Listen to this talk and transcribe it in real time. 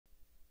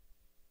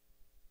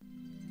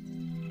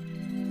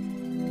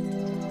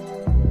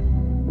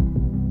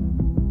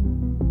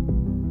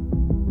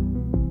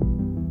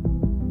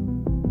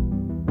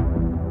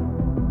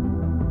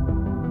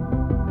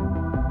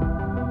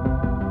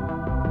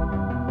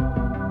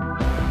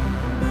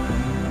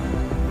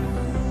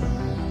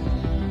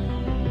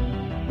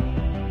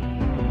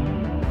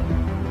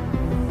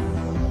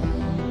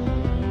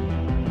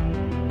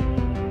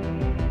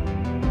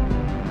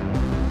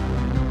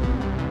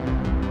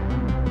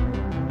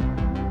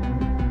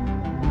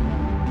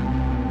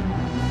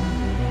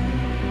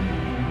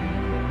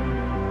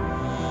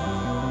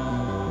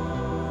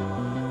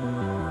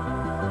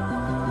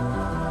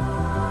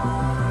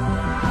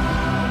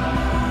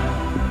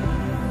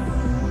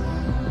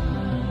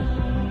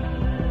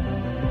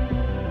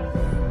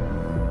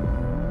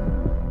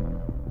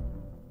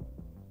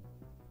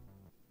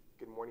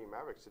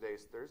Today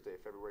is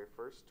Thursday, February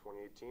 1st,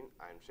 2018.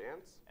 I'm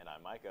Chance. And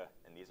I'm Micah,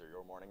 and these are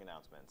your morning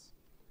announcements.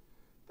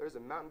 There's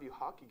a Mountain View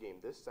hockey game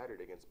this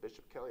Saturday against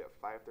Bishop Kelly at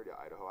 5:30 at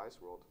Idaho Ice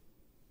World.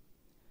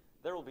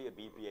 There will be a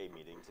BPA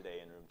meeting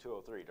today in room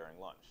 203 during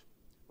lunch.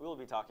 We will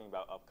be talking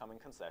about upcoming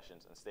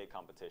concessions and state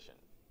competition.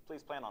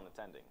 Please plan on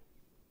attending.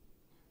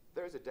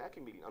 There's a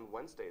DACA meeting on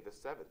Wednesday, the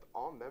 7th.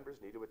 All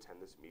members need to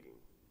attend this meeting.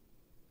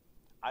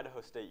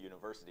 Idaho State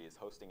University is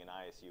hosting an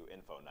ISU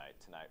Info Night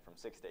tonight from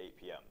 6 to 8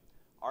 p.m.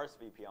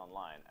 RSVP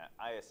online at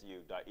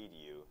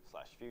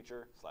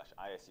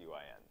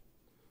isu.edu/future/ISUIN.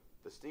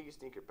 The Sneaky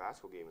Sneaker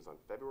basketball game is on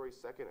February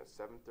 2nd at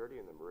 7:30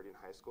 in the Meridian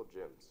High School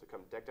gym, so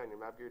come deck down your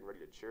map gear and ready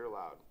to cheer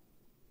loud.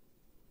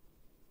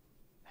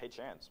 Hey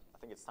Chance, I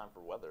think it's time for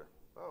weather.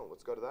 Oh,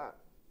 let's go to that.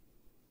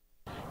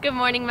 Good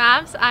morning,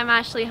 Mavs. I'm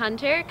Ashley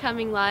Hunter,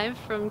 coming live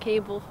from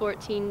Cable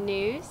 14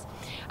 News.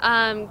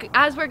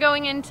 As we're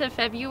going into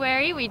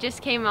February, we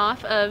just came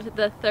off of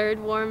the third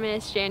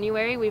warmest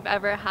January we've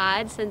ever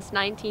had since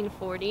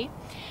 1940.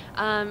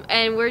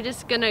 And we're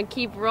just going to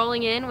keep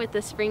rolling in with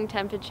the spring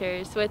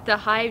temperatures, with the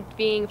high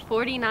being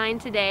 49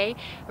 today.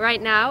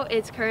 Right now,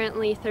 it's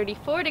currently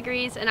 34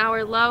 degrees, and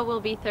our low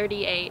will be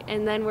 38.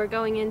 And then we're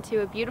going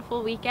into a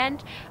beautiful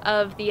weekend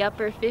of the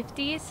upper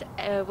 50s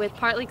with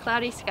partly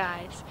cloudy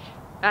skies.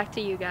 Back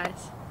to you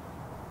guys.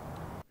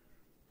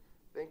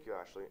 Thank you,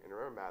 Ashley. And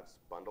remember, Mavs,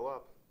 bundle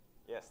up.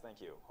 Yes, thank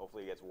you.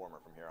 Hopefully it gets warmer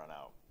from here on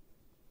out.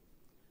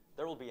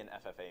 There will be an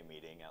FFA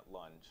meeting at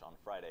lunch on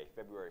Friday,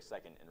 February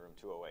 2nd in room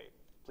 208.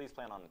 Please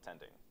plan on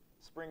attending.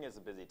 Spring is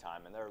a busy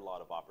time and there are a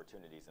lot of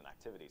opportunities and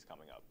activities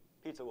coming up.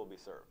 Pizza will be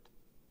served.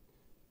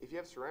 If you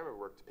have ceramic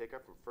work to pick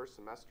up from first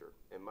semester,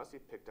 it must be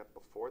picked up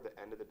before the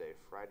end of the day,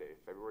 Friday,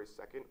 February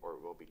 2nd, or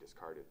it will be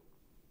discarded.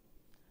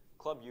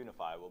 Club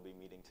Unify will be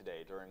meeting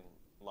today during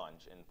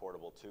lunch in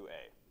Portable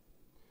 2A.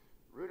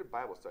 Rooted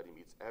Bible Study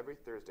meets every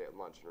Thursday at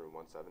lunch in room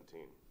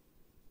 117.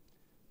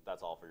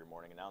 That's all for your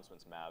morning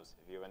announcements, Mavs.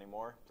 If you have any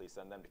more, please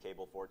send them to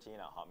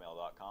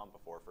cable14@hotmail.com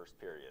before first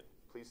period.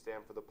 Please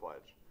stand for the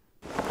pledge.